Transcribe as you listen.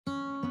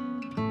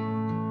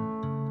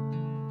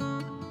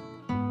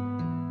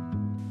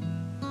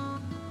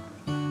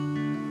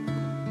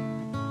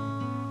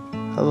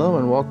Hello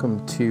and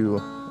welcome to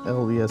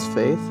LDS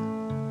Faith.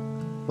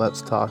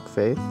 Let's Talk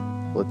Faith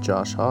with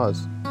Josh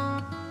Hawes.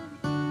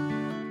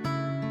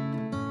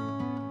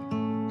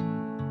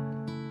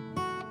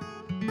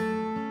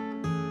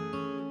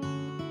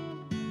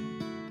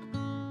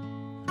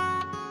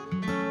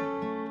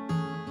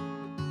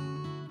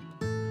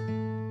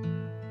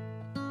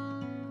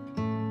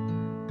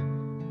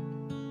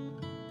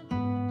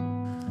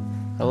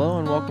 Hello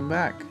and welcome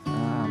back.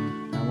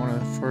 I want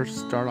to first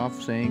start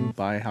off saying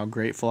by how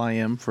grateful I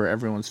am for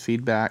everyone's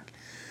feedback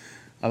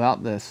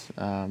about this.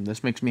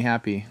 This makes me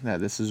happy that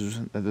this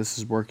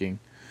is working.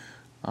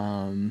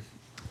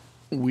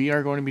 We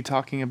are going to be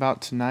talking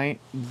about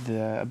tonight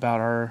about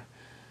our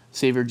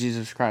Savior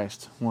Jesus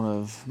Christ, one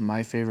of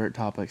my favorite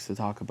topics to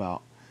talk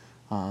about.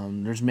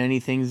 There's many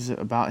things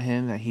about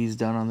him that he's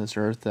done on this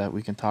earth that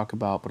we can talk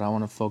about, but I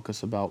want to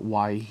focus about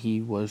why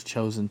he was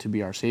chosen to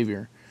be our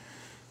Savior.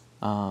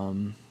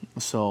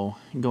 So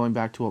going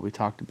back to what we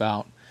talked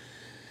about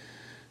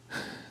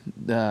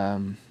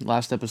the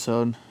last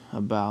episode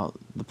about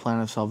the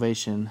plan of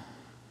salvation,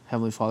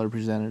 Heavenly Father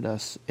presented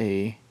us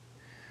a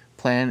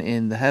plan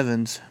in the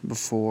heavens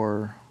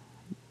before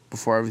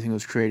everything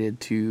was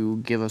created to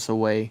give us a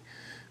way,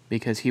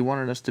 because he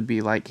wanted us to be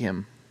like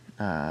him,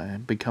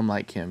 become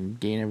like him,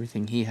 gain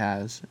everything he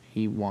has.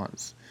 He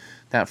wants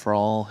that for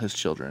all his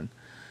children.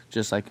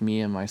 Just like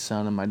me and my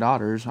son and my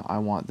daughters, I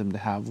want them to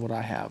have what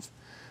I have.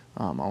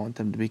 I want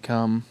them to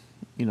become,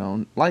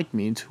 like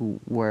me to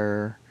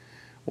where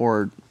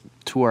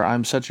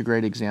I'm such a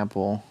great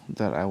example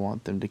that I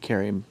want them to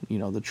carry,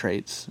 the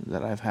traits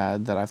that I've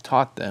had, that I've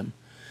taught them.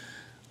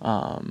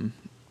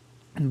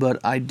 But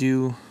I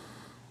do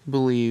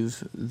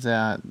believe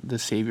that the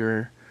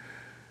Savior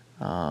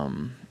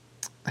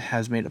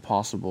has made it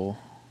possible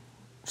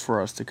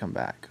for us to come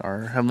back.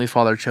 Our Heavenly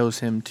Father chose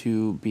him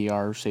to be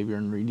our Savior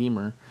and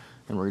Redeemer,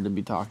 and we're going to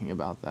be talking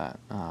about that.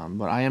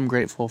 But I am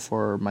grateful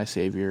for my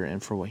Savior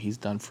and for what he's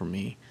done for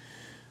me.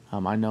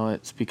 I know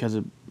it's because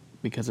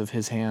of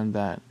his hand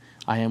that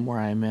I am where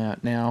I am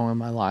at now in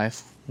my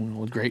life,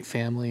 with great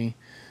family,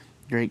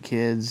 great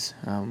kids,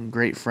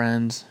 great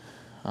friends.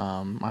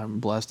 I'm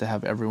blessed to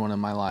have everyone in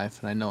my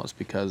life, and I know it's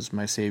because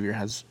my Savior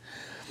has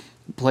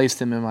placed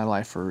them in my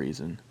life for a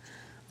reason.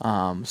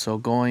 So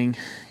going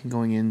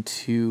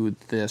into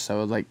this, I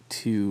would like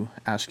to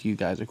ask you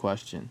guys a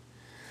question.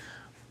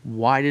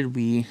 Why did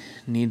we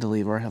need to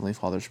leave our Heavenly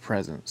Father's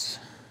presence?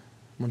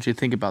 I want you to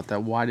think about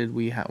that. Why did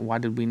we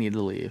need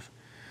to leave?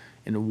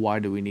 And why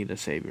do we need a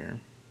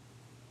Savior?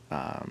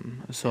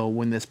 So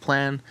when this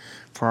plan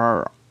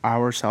for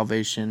our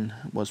salvation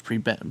was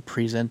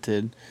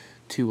presented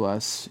to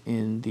us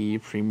in the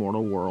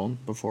premortal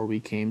world before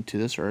we came to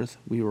this earth,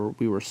 we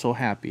were so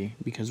happy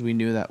because we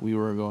knew that we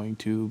were going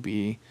to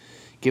be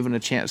given a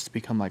chance to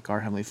become like our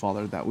Heavenly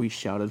Father, that we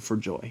shouted for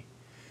joy.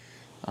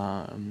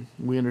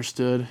 We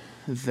understood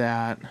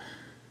that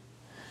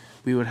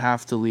we would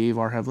have to leave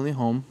our heavenly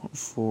home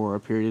for a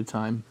period of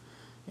time,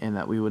 and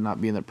that we would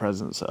not be in the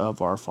presence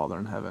of our Father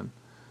in heaven.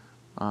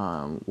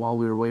 While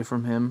we were away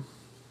from him,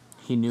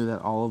 he knew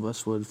that all of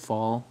us would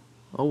fall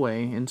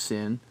away in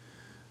sin,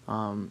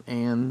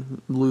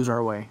 and lose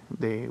our way.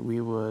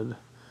 We would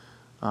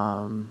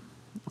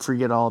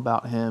forget all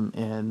about him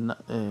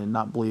and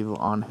not believe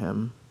on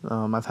him.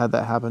 I've had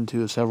that happen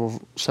to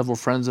several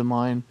friends of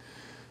mine.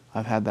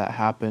 I've had that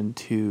happen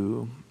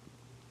to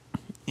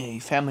a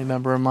family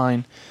member of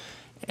mine,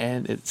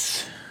 and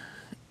it's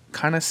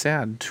kind of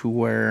sad to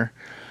where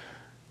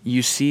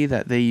you see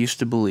that they used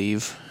to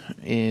believe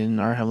in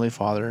our Heavenly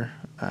Father,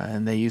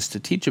 and they used to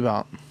teach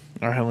about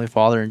our Heavenly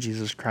Father and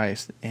Jesus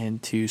Christ,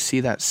 and to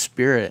see that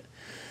Spirit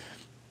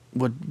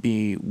would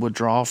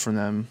draw from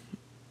them.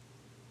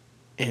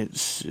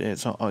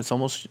 It's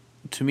almost,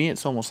 to me,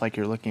 it's almost like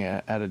you're looking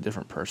at a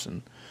different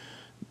person.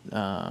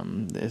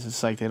 It's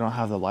just like they don't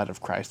have the light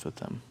of Christ with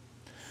them.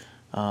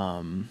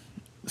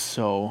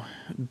 So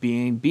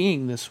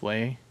being this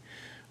way,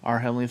 our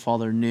Heavenly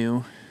Father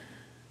knew,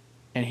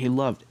 and he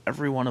loved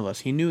every one of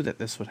us. He knew that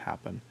this would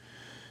happen.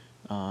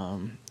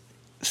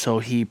 So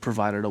he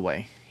provided a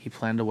way. He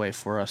planned a way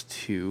for us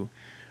to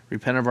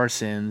repent of our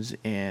sins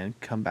and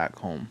come back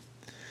home.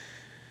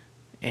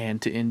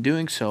 And in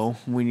doing so,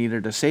 we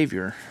needed a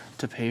Savior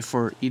to pay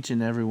for each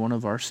and every one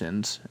of our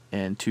sins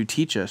and to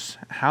teach us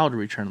how to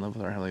return and live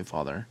with our Heavenly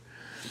Father.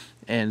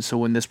 And so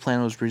when this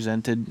plan was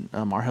presented,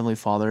 our Heavenly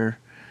Father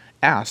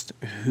asked,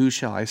 "Who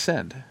shall I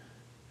send?"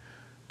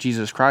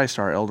 Jesus Christ,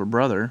 our elder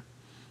brother,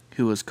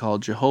 who was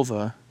called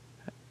Jehovah,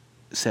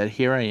 said,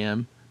 "Here I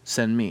am,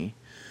 send me."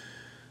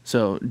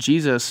 So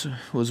Jesus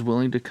was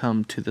willing to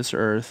come to this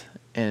earth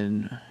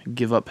and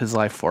give up his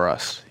life for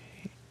us,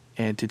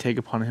 and to take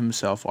upon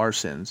himself our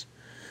sins.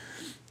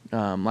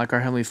 Like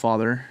our Heavenly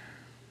Father,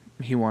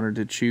 he wanted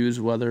to choose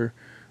whether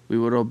we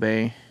would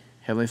obey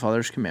Heavenly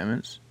Father's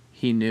commandments.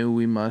 He knew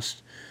we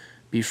must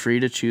be free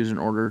to choose in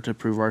order to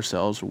prove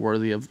ourselves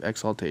worthy of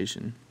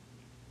exaltation.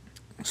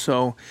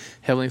 So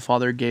Heavenly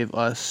Father gave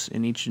us,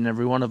 and each and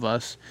every one of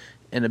us,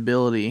 an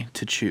ability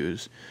to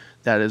choose.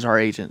 That is our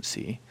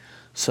agency.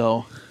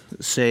 So,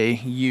 say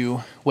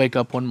you wake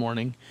up one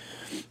morning,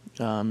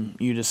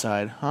 you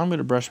decide, I'm going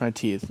to brush my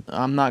teeth.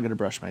 I'm not going to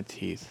brush my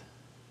teeth.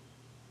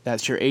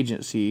 That's your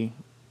agency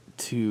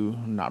to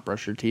not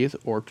brush your teeth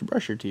or to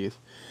brush your teeth.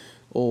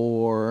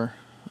 Or,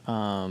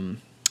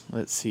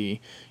 let's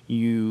see,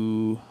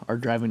 you are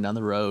driving down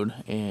the road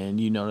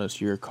and you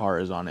notice your car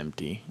is on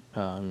empty.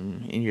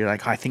 And you're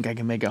like, I think I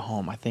can make it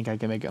home. I think I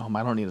can make it home.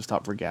 I don't need to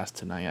stop for gas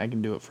tonight. I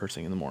can do it first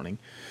thing in the morning.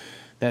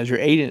 That is your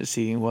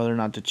agency whether or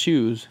not to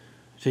choose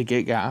to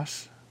get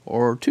gas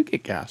or to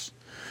get gas.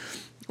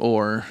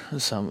 Or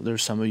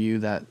there's some of you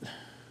that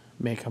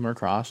may come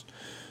across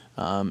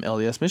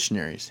LDS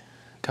missionaries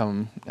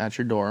come at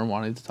your door and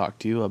wanting to talk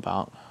to you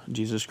about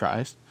Jesus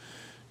Christ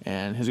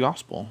and his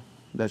gospel.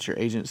 That's your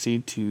agency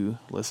to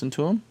listen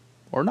to him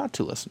or not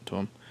to listen to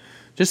him.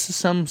 Just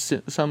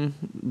some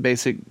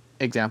basic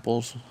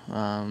examples.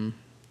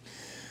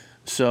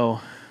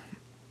 So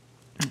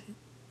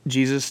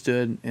Jesus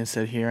stood and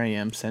said, "Here I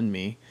am, send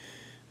me."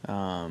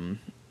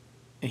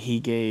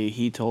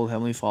 He told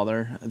Heavenly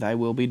Father, "Thy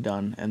will be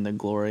done, and the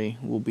glory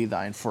will be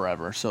thine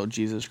forever." So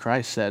Jesus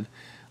Christ said,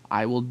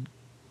 "I will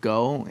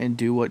go and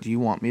do what you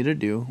want me to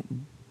do,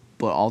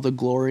 but all the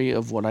glory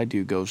of what I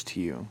do goes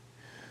to you."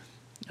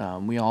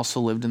 We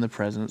also lived in the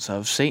presence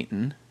of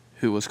Satan,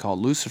 who was called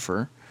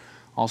Lucifer,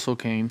 also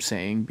came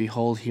saying,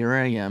 "Behold, here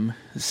I am,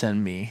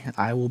 send me.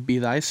 I will be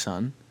thy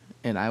son,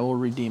 and I will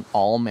redeem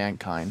all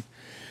mankind.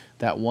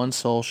 That one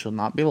soul shall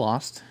not be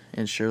lost,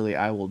 and surely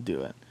I will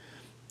do it.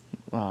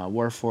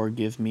 Wherefore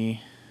give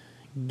me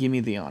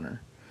the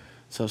honor."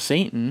 So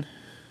Satan,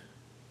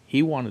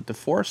 he wanted to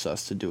force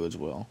us to do his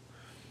will.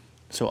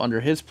 So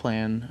under his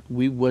plan,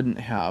 we wouldn't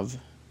have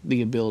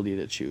the ability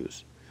to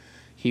choose.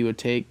 He would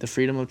take the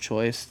freedom of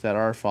choice that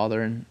our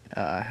Father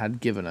had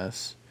given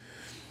us.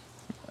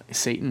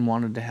 Satan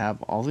wanted to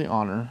have all the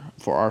honor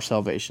for our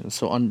salvation.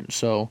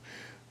 So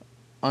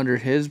under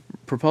his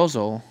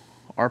proposal,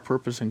 our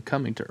purpose in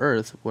coming to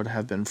earth would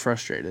have been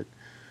frustrated.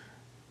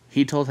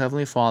 He told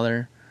Heavenly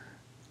Father,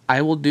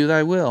 "I will do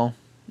thy will,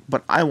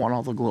 but I want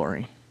all the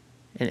glory."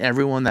 And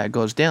everyone that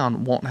goes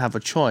down won't have a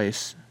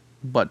choice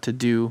but to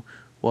do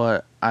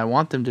what I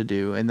want them to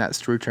do, and that's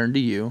to return to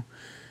you.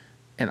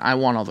 And I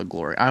want all the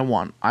glory. I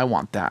want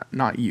that,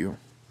 not you.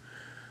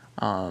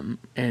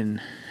 And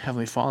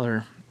Heavenly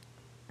Father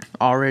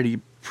already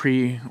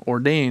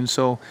preordained.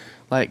 So,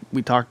 like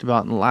we talked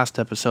about in the last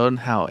episode,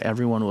 how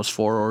everyone was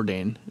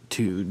foreordained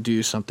to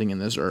do something in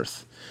this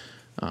earth.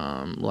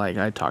 Like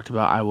I talked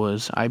about,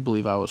 I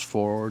believe I was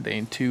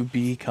foreordained to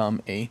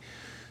become a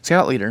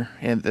scout leader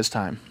at this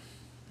time.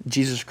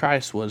 Jesus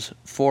Christ was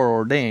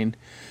foreordained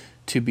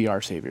to be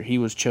our Savior. He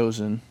was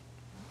chosen,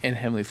 and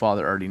Heavenly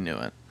Father already knew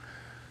it.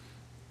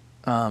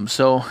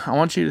 So I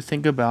want you to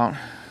think about,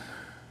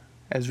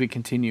 as we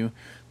continue,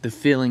 the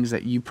feelings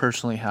that you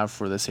personally have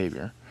for the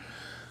Savior.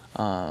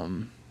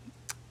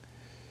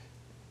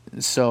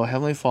 So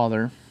Heavenly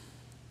Father,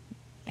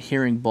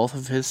 hearing both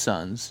of his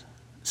sons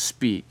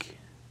speak,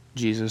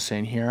 Jesus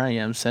saying, "Here I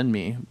am, send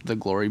me, the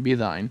glory be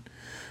thine,"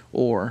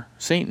 or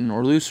Satan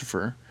or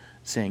Lucifer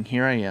saying,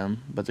 "Here I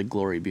am, but the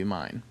glory be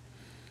mine.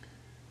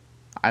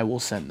 I will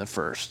send the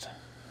first,"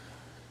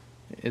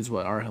 is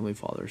what our Heavenly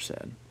Father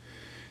said.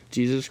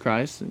 Jesus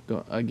Christ,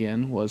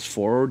 again, was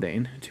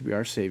foreordained to be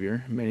our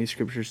Savior. Many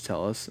scriptures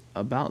tell us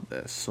about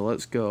this. So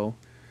let's go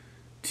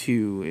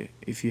to,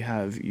 if you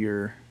have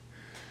your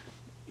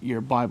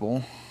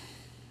Bible,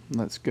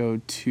 let's go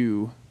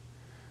to,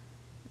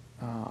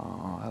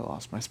 I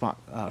lost my spot,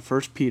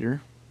 1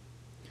 Peter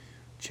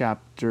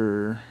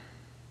chapter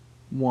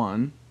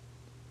 1,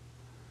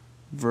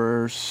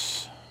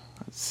 verse,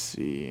 let's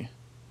see,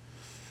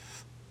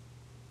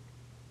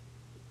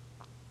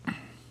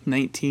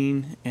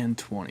 19 and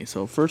 20.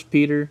 So 1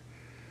 Peter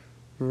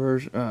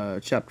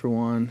chapter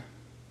 1,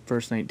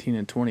 verse 19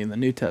 and 20 in the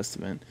New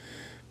Testament.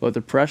 "But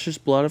the precious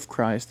blood of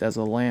Christ as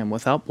a lamb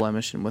without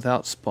blemish and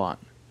without spot,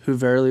 who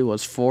verily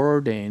was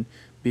foreordained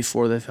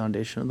before the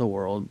foundation of the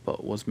world,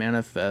 but was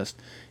manifest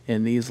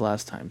in these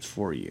last times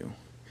for you."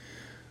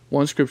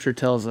 One scripture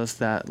tells us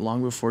that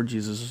long before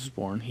Jesus was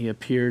born, he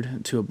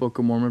appeared to a Book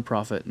of Mormon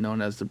prophet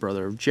known as the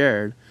brother of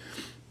Jared,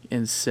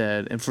 and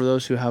said, and for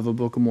those who have a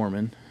Book of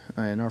Mormon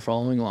and are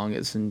following along,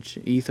 it's in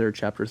Ether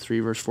chapter 3,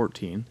 verse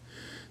 14.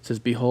 It says,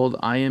 "Behold,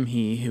 I am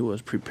he who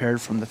was prepared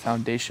from the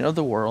foundation of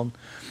the world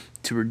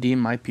to redeem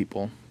my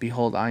people.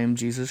 Behold, I am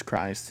Jesus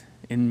Christ.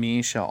 In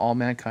me shall all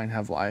mankind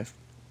have life,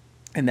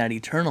 and that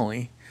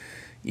eternally,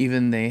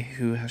 even they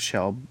who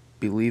shall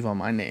believe on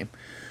my name."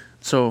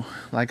 So,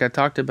 like I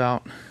talked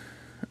about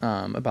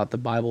the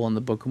Bible and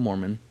the Book of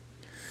Mormon,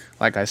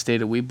 like I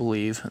stated, we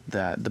believe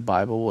that the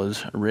Bible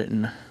was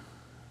written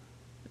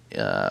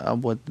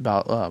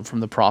from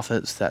the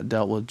prophets that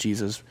dealt with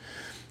Jesus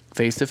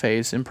face to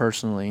face and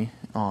personally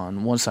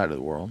on one side of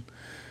the world.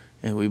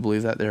 And we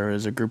believe that there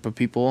is a group of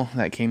people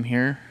that came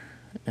here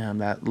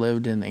that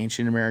lived in the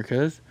ancient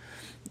Americas,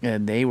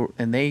 and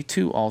they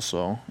too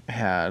also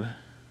had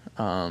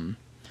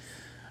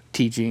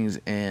teachings,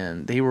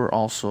 and they were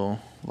also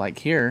like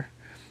here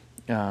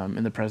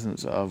in the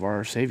presence of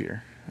our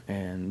Savior.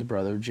 and the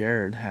brother of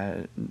Jared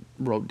had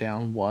wrote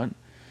down what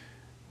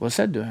was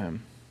said to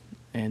him.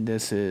 And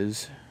this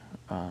is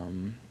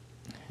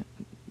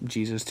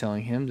Jesus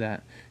telling him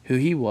that who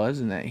he was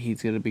and that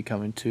he's going to be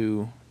coming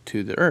to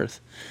the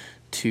earth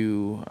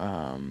to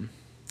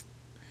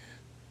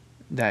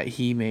that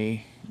he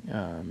may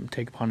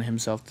take upon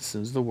himself the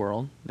sins of the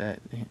world, that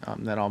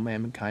all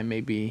mankind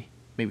may be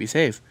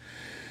saved.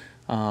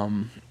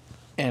 And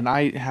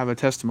I have a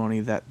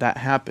testimony that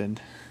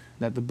happened,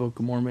 that the Book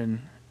of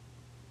Mormon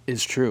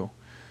is true.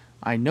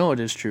 I know it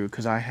is true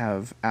because I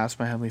have asked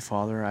my Heavenly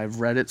Father, I've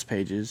read its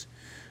pages,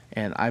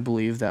 and I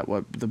believe that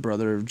what the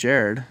brother of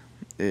Jared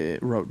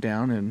wrote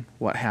down and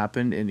what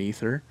happened in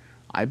Ether,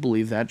 I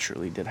believe that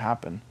truly did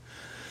happen.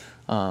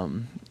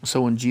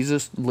 So when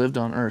Jesus lived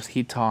on earth,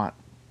 he taught,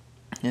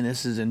 and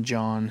this is in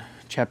John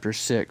chapter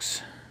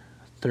 6,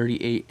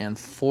 38 and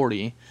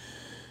 40.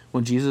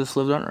 When Jesus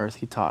lived on earth,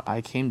 he taught,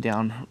 I came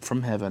down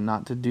from heaven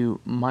not to do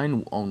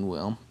mine own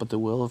will, but the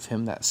will of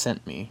him that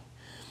sent me.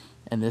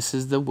 And this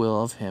is the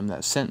will of him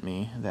that sent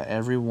me, that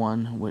every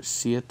one which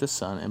seeth the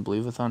Son and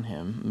believeth on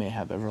him may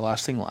have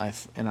everlasting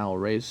life, and I will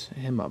raise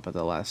him up at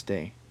the last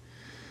day.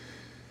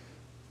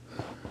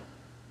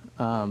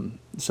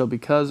 So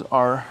because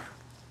our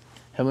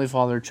Heavenly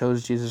Father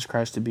chose Jesus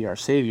Christ to be our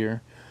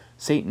Savior,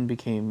 Satan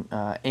became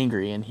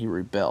angry and he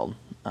rebelled.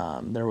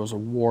 There was a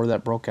war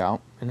that broke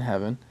out in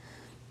heaven.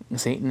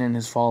 Satan and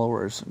his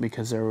followers,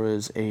 because there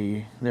was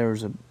a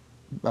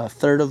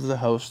third of the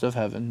host of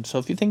heaven. So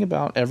if you think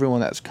about everyone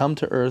that's come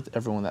to earth,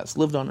 everyone that's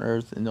lived on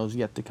earth, and those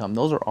yet to come,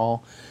 those are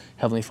all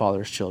Heavenly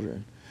Father's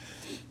children.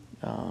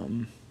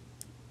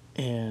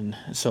 And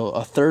so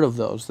a third of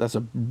those, that's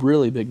a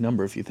really big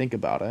number if you think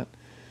about it.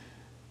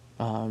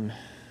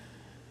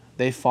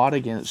 They fought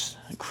against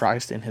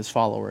Christ and his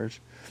followers.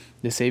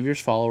 The Savior's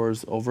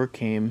followers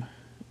overcame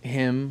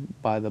him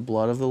by the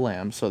blood of the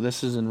Lamb. So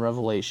this is in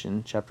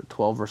Revelation chapter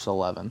 12, verse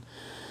 11.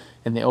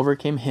 And they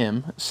overcame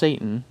him,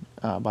 Satan,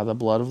 by the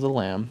blood of the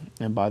Lamb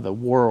and by the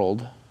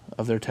word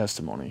of their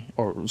testimony.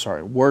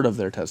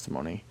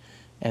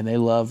 And they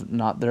loved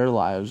not their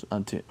lives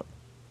unto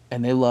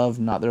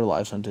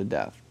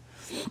death.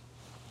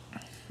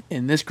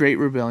 In this great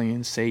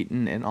rebellion,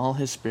 Satan and all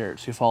his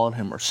spirits who followed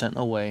him were sent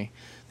away.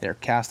 They are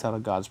cast out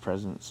of God's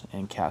presence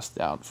and cast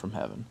out from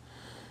heaven.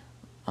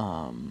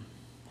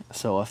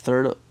 So a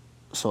third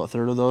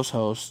of those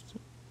hosts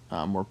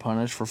were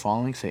punished for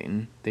following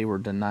Satan. They were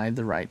denied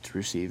the right to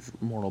receive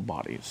mortal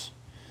bodies.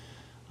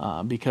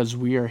 Because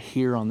we are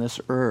here on this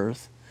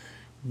earth,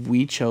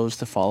 we chose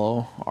to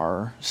follow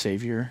our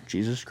Savior,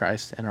 Jesus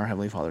Christ, and our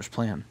Heavenly Father's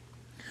plan.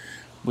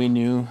 We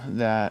knew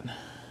that,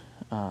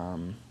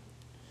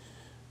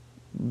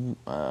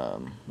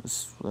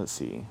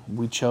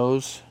 we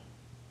chose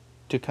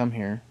to come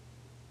here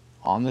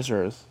on this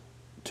earth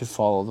to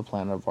follow the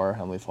plan of our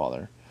Heavenly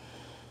Father.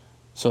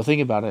 So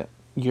think about it.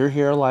 You're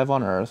here alive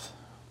on earth.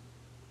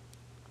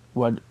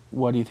 What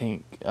do you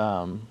think?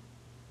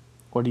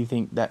 What do you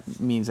think that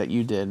means that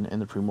you did in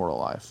the premortal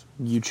life?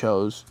 You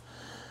chose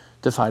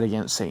to fight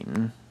against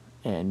Satan,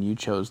 and you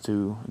chose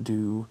to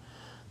do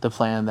the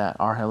plan that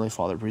our Heavenly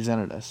Father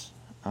presented us.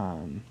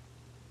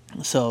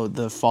 So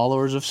the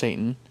followers of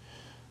Satan,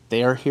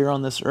 they are here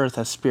on this earth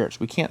as spirits.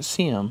 We can't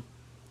see them,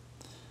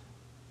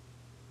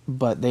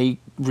 but they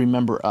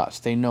remember us.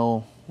 They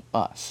know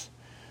us.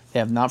 They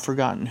have not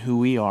forgotten who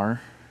we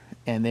are,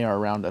 and they are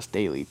around us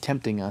daily,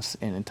 tempting us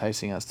and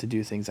enticing us to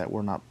do things that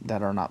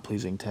are not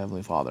pleasing to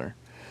Heavenly Father.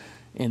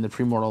 In the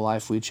premortal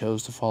life, we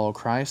chose to follow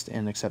Christ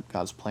and accept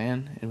God's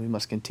plan, and we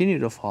must continue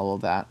to follow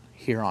that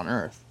here on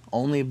earth.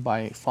 Only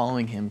by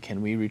following him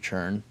can we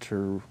return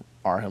to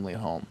our heavenly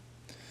home.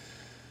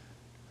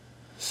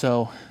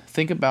 So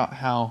think about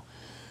how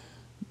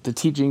the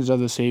teachings of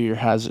the Savior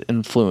has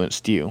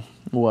influenced you,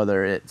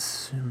 whether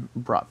it's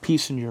brought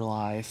peace in your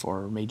life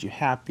or made you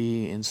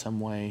happy in some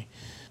way.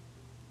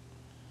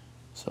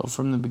 So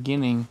from the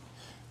beginning,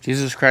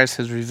 Jesus Christ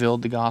has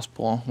revealed the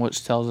gospel,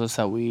 which tells us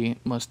that we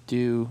must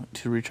do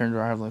to return to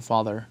our Heavenly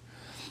Father.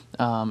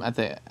 At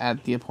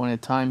the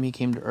appointed time, he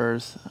came to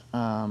earth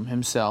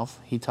himself.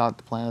 He taught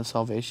the plan of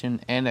salvation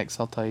and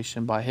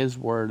exaltation by his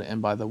word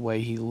and by the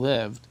way he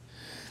lived.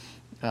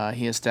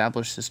 He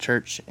established his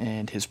church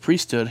and his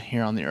priesthood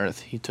here on the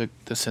earth. He took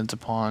the sins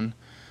upon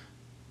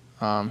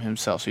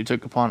himself. So he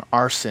took upon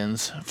our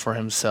sins for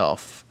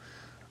himself.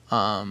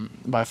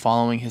 By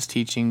following his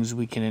teachings,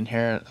 we can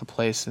inherit a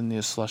place in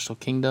the celestial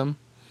kingdom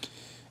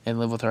and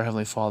live with our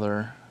Heavenly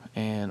Father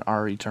and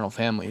our eternal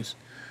families.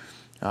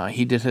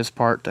 He did his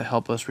part to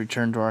help us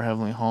return to our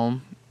heavenly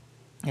home.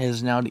 It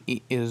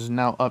is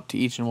now up to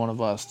each and one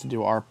of us to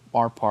do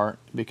our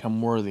part to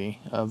become worthy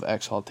of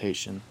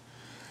exaltation.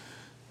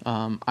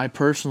 I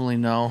personally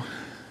know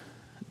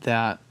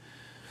that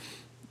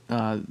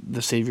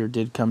the Savior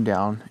did come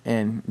down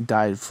and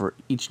died for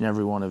each and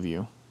every one of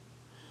you.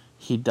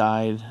 He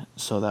died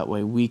so that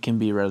way we can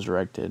be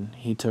resurrected.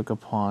 He took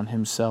upon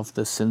himself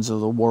the sins of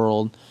the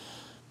world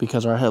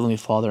because our Heavenly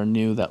Father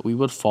knew that we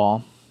would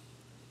fall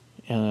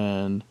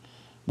and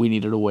we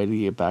needed a way to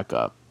get back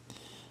up.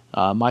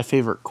 My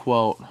favorite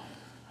quote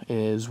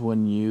is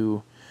when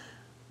you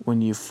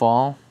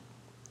fall,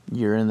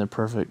 you're in the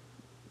perfect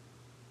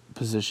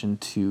position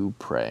to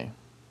pray.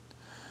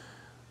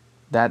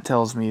 That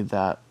tells me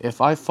that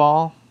if I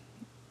fall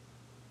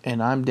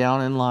and I'm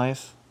down in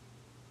life,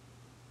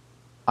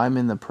 I'm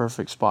in the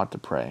perfect spot to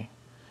pray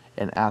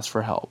and ask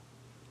for help,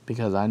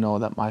 because I know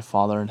that my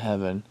Father in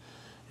heaven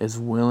is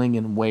willing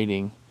and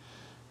waiting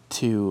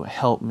to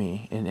help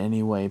me in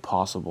any way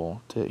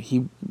possible.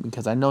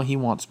 Because I know He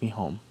wants me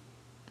home.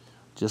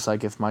 Just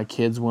like if my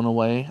kids went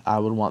away, I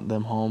would want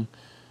them home,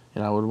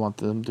 and I would want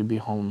them to be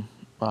home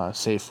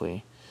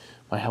safely.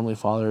 My Heavenly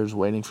Father is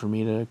waiting for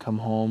me to come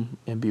home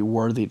and be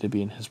worthy to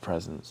be in His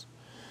presence.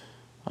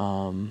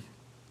 I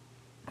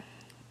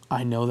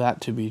know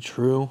that to be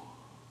true.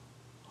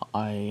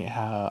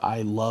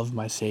 I love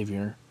my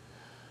Savior.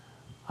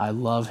 I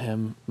love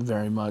Him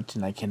very much,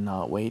 and I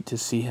cannot wait to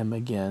see Him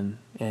again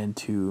and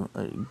to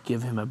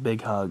give Him a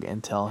big hug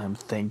and tell Him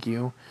thank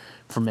you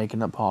for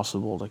making it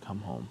possible to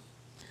come home.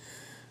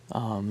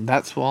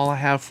 That's all I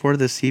have for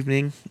this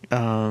evening.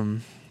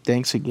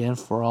 Thanks again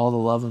for all the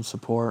love and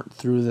support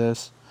through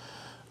this.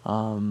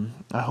 I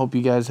hope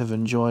you guys have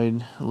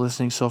enjoyed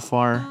listening so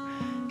far.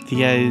 If you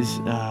guys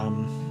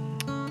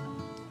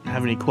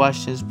have any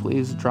questions,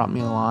 please drop me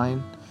a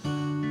line.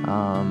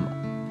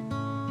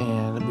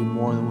 And I'd be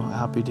more than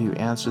happy to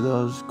answer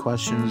those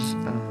questions.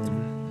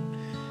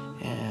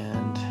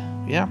 And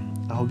yeah,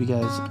 I hope you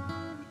guys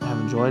have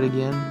enjoyed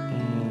again,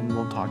 and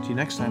we'll talk to you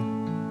next time.